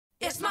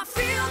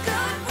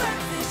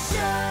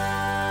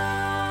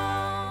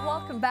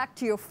back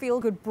to your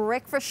feel-good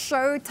breakfast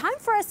show. Time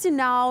for us to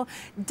now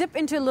dip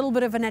into a little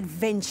bit of an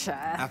adventure.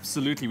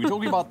 Absolutely. We're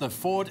talking about the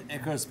Ford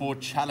EcoSport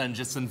Challenge.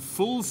 It's in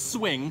full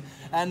swing.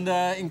 And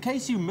in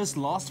case you missed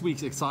last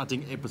week's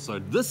exciting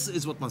episode, this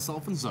is what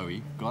myself and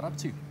Zoe got up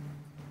to.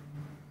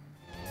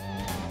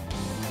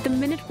 The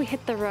minute we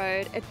hit the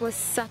road, it was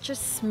such a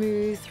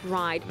smooth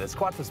ride. It's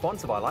quite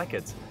responsive, I like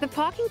it. The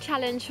parking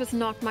challenge was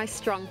not my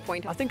strong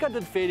point. I think I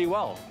did fairly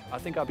well. I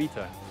think I beat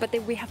her. But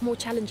then we have more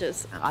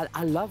challenges.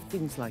 I love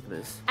things like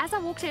this. As I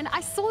walked in,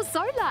 I saw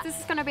Zola. This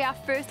is going to be our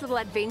first little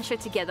adventure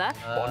together.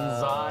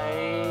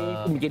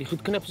 Bonsai. Om jy die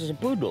goed knip soos 'n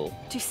poodle.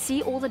 To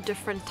see all the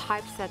different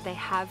types that they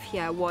have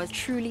here was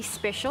truly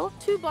special.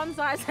 2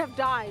 bonsais have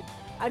died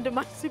under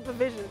my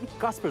supervision.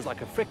 Casper's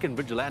like a frickin'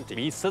 vigilante.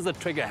 He's scissor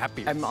trigger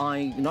happy. Am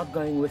I not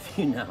going with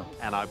you now?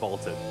 And I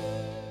bolted.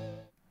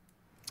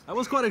 That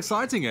was quite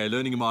exciting,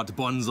 learning about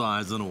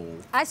bonsais and all.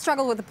 I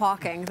struggled with the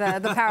parking,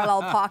 the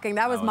parallel parking.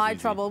 That was my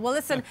easy. trouble. Well,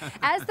 listen,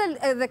 as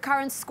the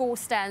current score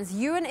stands,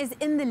 Ewan is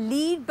in the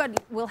lead, but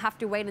we'll have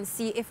to wait and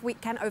see if we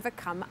can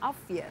overcome our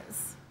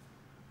fears.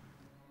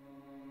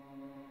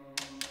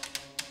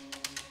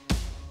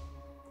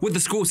 With the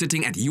score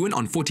sitting at Ewan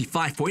on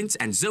 45 points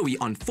and Zoe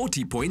on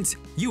 40 points,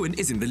 Ewan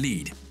is in the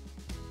lead.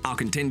 Our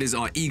contenders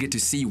are eager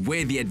to see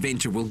where the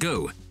adventure will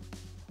go.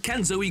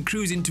 Can Zoe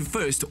cruise into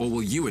first, or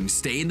will Ewan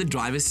stay in the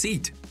driver's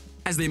seat?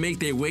 As they make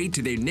their way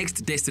to their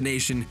next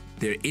destination,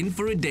 they're in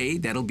for a day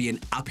that'll be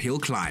an uphill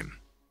climb.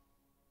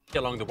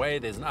 Along the way,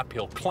 there's an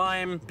uphill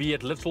climb, be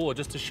it literal or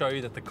just to show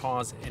you that the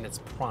car's in its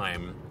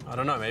prime. I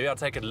don't know, maybe I'll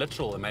take it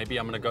literal and maybe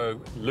I'm going to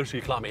go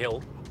literally climb a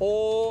hill.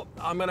 Or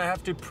I'm going to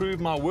have to prove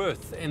my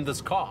worth in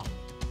this car.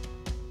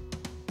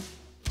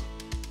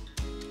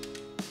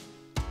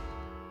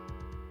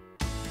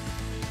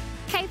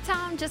 Cape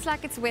Town, just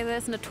like its weather,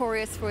 is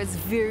notorious for its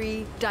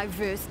very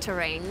diverse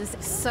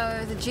terrains.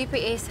 So the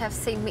GPS have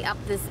sent me up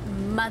this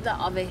mother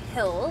of a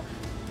hill.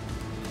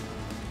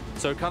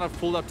 So kind of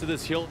pulled up to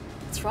this hill.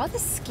 It's rather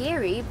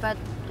scary, but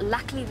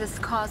luckily this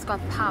car's got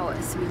power,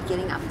 so we're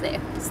getting up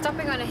there.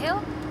 Stopping on a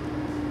hill,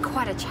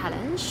 quite a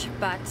challenge,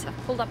 but I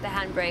pulled up the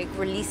handbrake,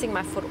 releasing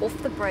my foot off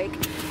the brake,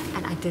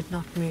 and I did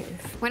not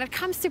move. When it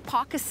comes to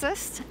park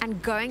assist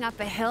and going up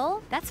a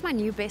hill, that's my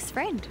new best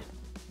friend.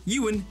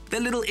 Ewan,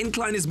 that little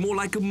incline is more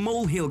like a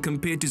molehill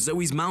compared to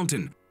Zoe's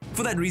mountain.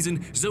 For that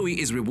reason, Zoe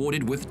is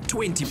rewarded with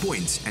 20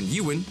 points, and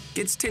Ewan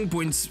gets 10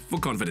 points for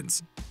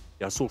confidence.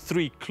 I saw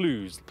 3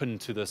 clues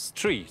pinned to this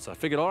tree, so I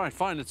figured, all right,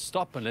 fine, let's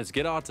stop and let's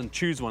get out and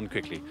choose one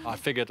quickly. I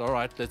figured, all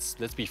right,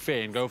 let's be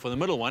fair and go for the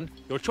middle one.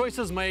 Your choice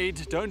is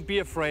made, don't be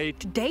afraid.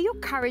 Today your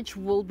courage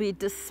will be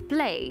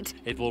displayed.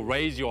 It will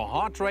raise your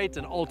heart rate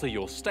and alter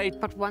your state.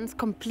 But once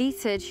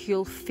completed,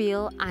 you'll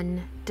feel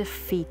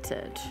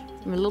undefeated.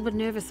 I'm a little bit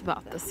nervous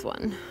about this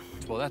one.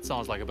 Well, that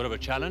sounds like a bit of a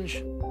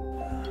challenge.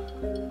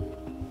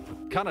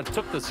 Kind of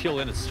took this hill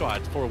in its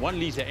stride. For a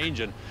 1-litre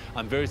engine,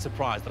 I'm very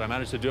surprised that I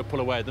managed to do a pull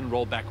away, then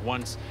roll back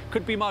once.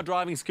 Could be my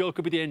driving skill,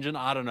 could be the engine,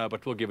 I don't know,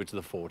 but we'll give it to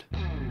the Ford.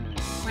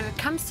 When it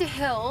comes to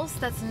hills,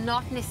 that's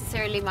not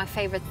necessarily my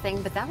favorite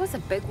thing, but that was a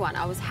big one.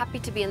 I was happy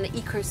to be in the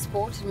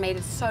EcoSport. It made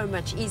it so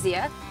much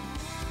easier.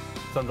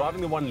 So I'm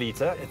driving the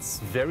 1-litre. It's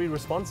very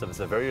responsive. It's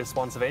a very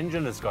responsive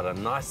engine. It's got a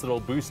nice little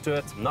boost to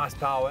it, nice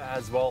power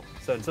as well.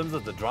 So in terms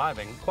of the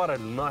driving, quite a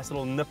nice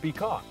little nippy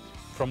car.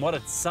 From what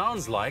it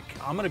sounds like,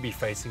 I'm going to be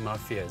facing my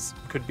fears.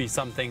 Could be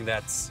something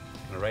that's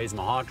going to raise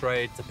my heart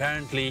rate,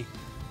 apparently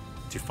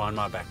to find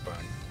my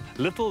backbone.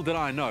 Little did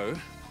I know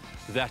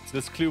that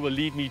this clue will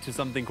lead me to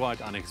something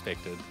quite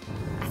unexpected.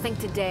 I think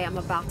today I'm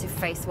about to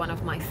face one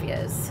of my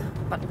fears.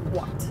 But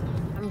what?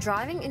 I'm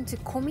driving into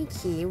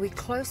Komiki. We're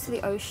close to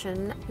the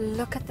ocean.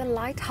 Look at the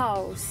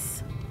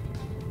lighthouse.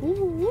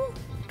 Ooh,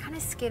 kind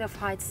of scared of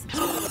heights.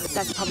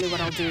 That's probably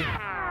what I'll do.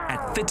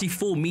 At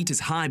 34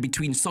 meters high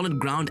between solid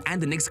ground and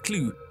the next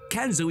clue,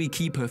 can Zoe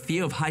keep her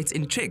fear of heights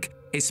in check,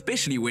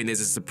 especially when there's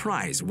a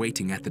surprise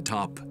waiting at the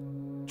top?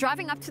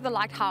 Driving up to the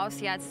lighthouse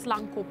here at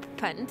Slankop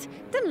Punt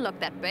didn't look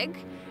that big.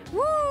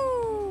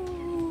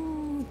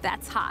 Woo!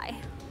 That's high.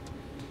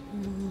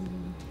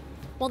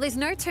 Well, there's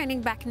no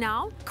turning back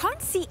now.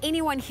 Can't see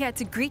anyone here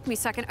to greet me,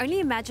 so I can only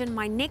imagine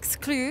my next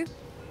clue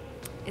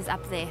is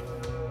up there.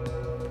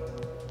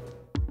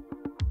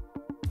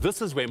 This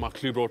is where my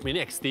clue brought me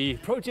next, the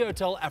Protea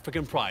Hotel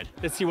African Pride.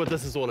 Let's see what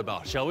this is all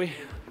about, shall we?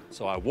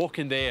 So I walk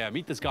in there, I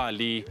meet this guy,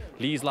 Lee.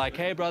 Lee's like,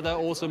 hey, brother,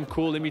 awesome,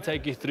 cool, let me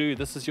take you through.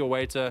 This is your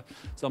waiter.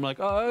 So I'm like,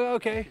 oh,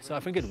 okay. So I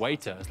figured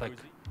waiter. It's like,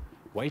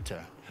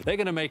 waiter? They're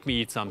going to make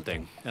me eat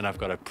something, and I've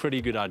got a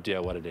pretty good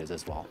idea what it is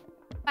as well.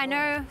 I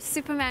know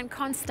Superman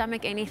can't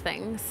stomach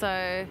anything,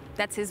 so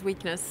that's his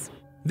weakness.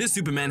 This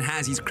Superman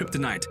has his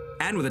kryptonite,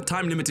 and with a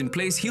time limit in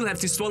place, he'll have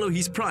to swallow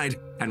his pride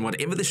and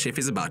whatever the chef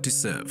is about to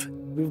serve.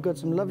 We've got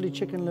some lovely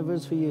chicken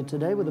livers for you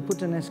today with a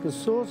puttanesca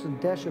sauce, a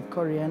dash of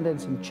coriander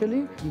and some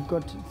chili. You've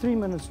got 3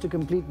 minutes to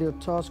complete your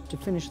task to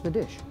finish the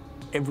dish.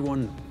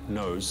 Everyone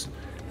knows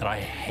that I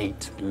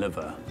hate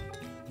liver.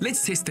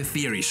 Let's test the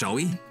theory, shall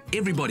we?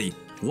 Everybody,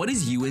 what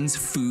is Ewan's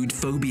food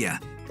phobia?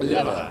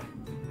 Liver.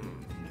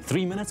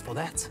 3 minutes for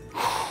that?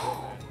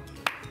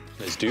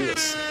 Let's do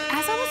this.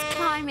 As I was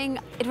climbing,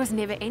 it was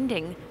never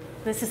ending.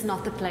 This is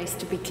not the place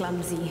to be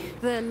clumsy.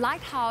 The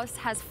lighthouse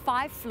has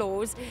 5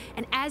 floors,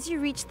 and as you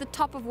reach the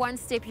top of one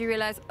step, you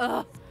realize,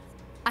 ugh,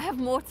 I have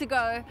more to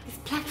go. These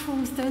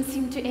platforms don't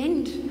seem to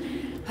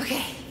end.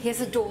 Okay,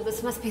 here's a door.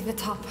 This must be the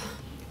top.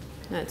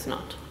 No, it's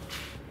not.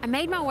 I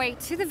made my way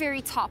to the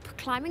very top,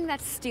 climbing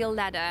that steel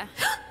ladder,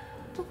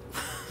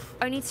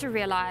 only to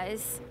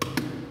realize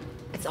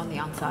it's on the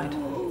outside.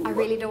 I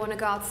really don't want to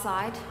go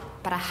outside,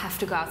 but I have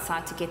to go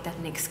outside to get that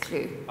next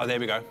clue. Oh, there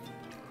we go.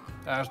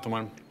 That's the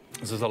one.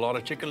 This is a lot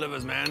of chicken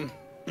livers, man.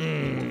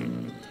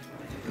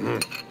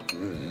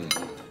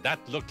 That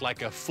looked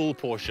like a full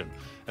portion.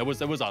 There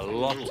was a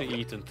lot to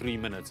eat in 3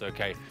 minutes,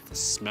 okay? The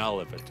smell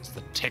of it, just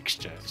the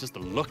texture, just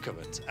the look of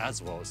it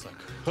as well. It's like,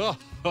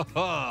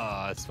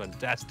 it's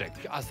fantastic.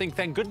 I think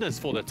thank goodness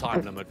for the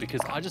time limit,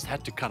 because I just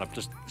had to kind of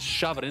just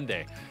shove it in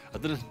there. I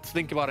didn't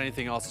think about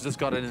anything else. I just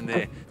got it in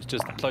there.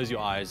 Just close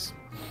your eyes,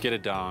 get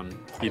it down,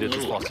 eat it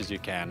as fast as you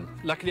can.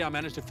 Luckily, I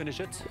managed to finish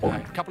it.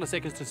 A couple of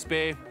seconds to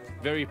spare.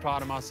 Very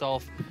proud of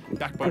myself.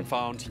 Backbone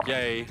found,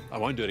 yay. I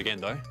won't do it again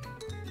though.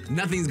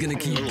 Nothing's gonna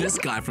keep this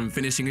guy from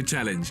finishing a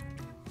challenge.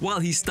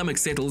 While his stomach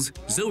settles,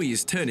 Zoe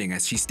is turning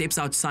as she steps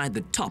outside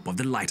the top of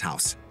the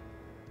lighthouse.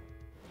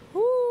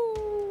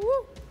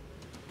 Ooh.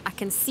 I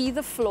can see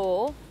the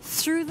floor,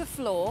 through the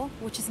floor,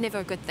 which is never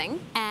a good thing,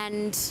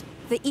 and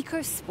the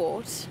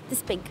EcoSport,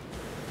 this big.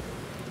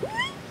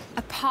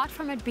 Apart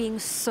from it being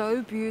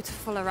so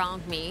beautiful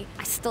around me,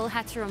 I still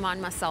had to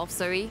remind myself,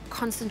 Zoe,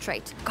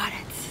 concentrate, got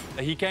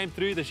it. He came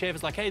through, the chef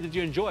was like, hey, did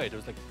you enjoy it? I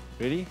was like,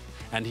 really?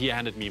 And he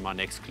handed me my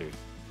next clue.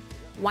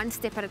 One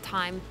step at a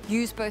time,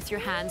 use both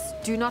your hands,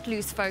 do not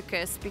lose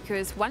focus,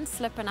 because one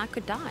slip and I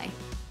could die.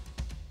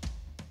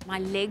 My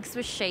legs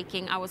were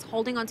shaking, I was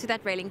holding onto that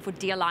railing for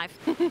dear life.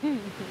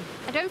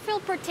 I don't feel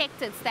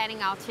protected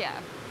standing out here.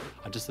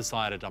 I just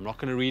decided I'm not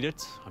going to read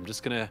it. I'm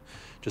just going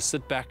to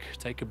sit back,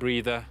 take a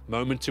breather,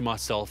 moment to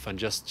myself, and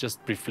just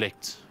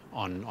reflect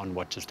on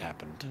what just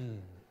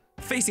happened.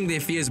 Facing their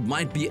fears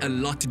might be a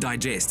lot to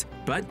digest,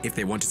 but if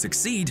they want to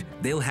succeed,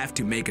 they'll have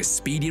to make a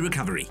speedy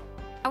recovery.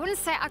 I wouldn't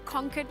say I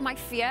conquered my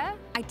fear.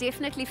 I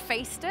definitely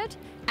faced it.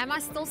 Am I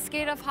still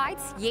scared of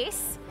heights?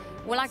 Yes.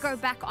 Will I go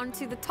back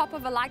onto the top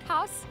of a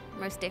lighthouse?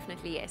 Most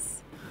definitely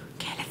yes.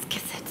 Okay, let's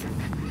kiss it.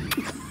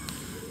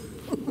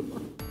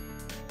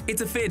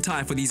 It's a fair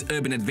tie for these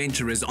urban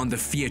adventurers on the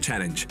Fear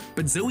Challenge,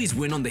 but Zoe's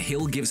win on the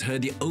hill gives her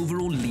the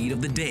overall lead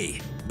of the day.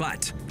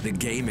 But the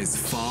game is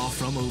far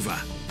from over.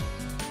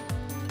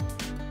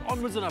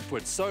 Onwards and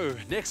upwards. So,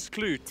 next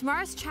clue.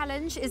 Tomorrow's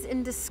challenge is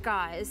in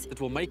disguise. It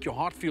will make your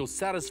heart feel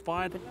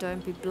satisfied. But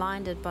don't be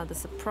blinded by the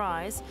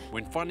surprise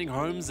When finding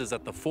homes is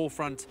at the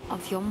forefront.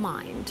 of your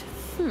mind.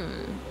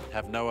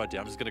 Have no idea.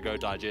 I'm just going to go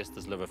digest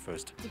this liver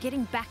first.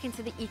 Getting back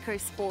into the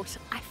EcoSport,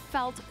 I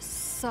felt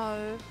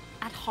so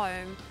at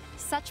home.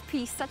 Such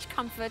peace, such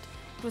comfort.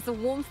 It was the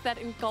warmth that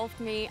engulfed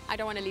me. I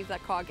don't want to leave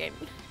that car again.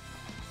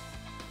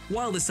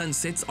 While the sun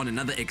sets on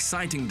another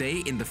exciting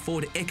day in the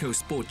Ford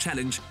EcoSport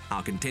Challenge,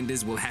 our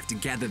contenders will have to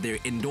gather their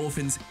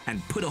endorphins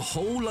and put a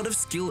whole lot of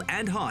skill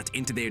and heart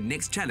into their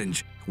next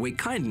challenge, where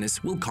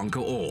kindness will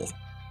conquer all.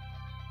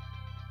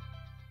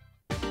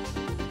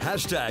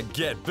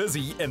 #Get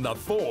busy in the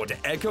Ford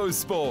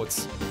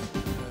EcoSport.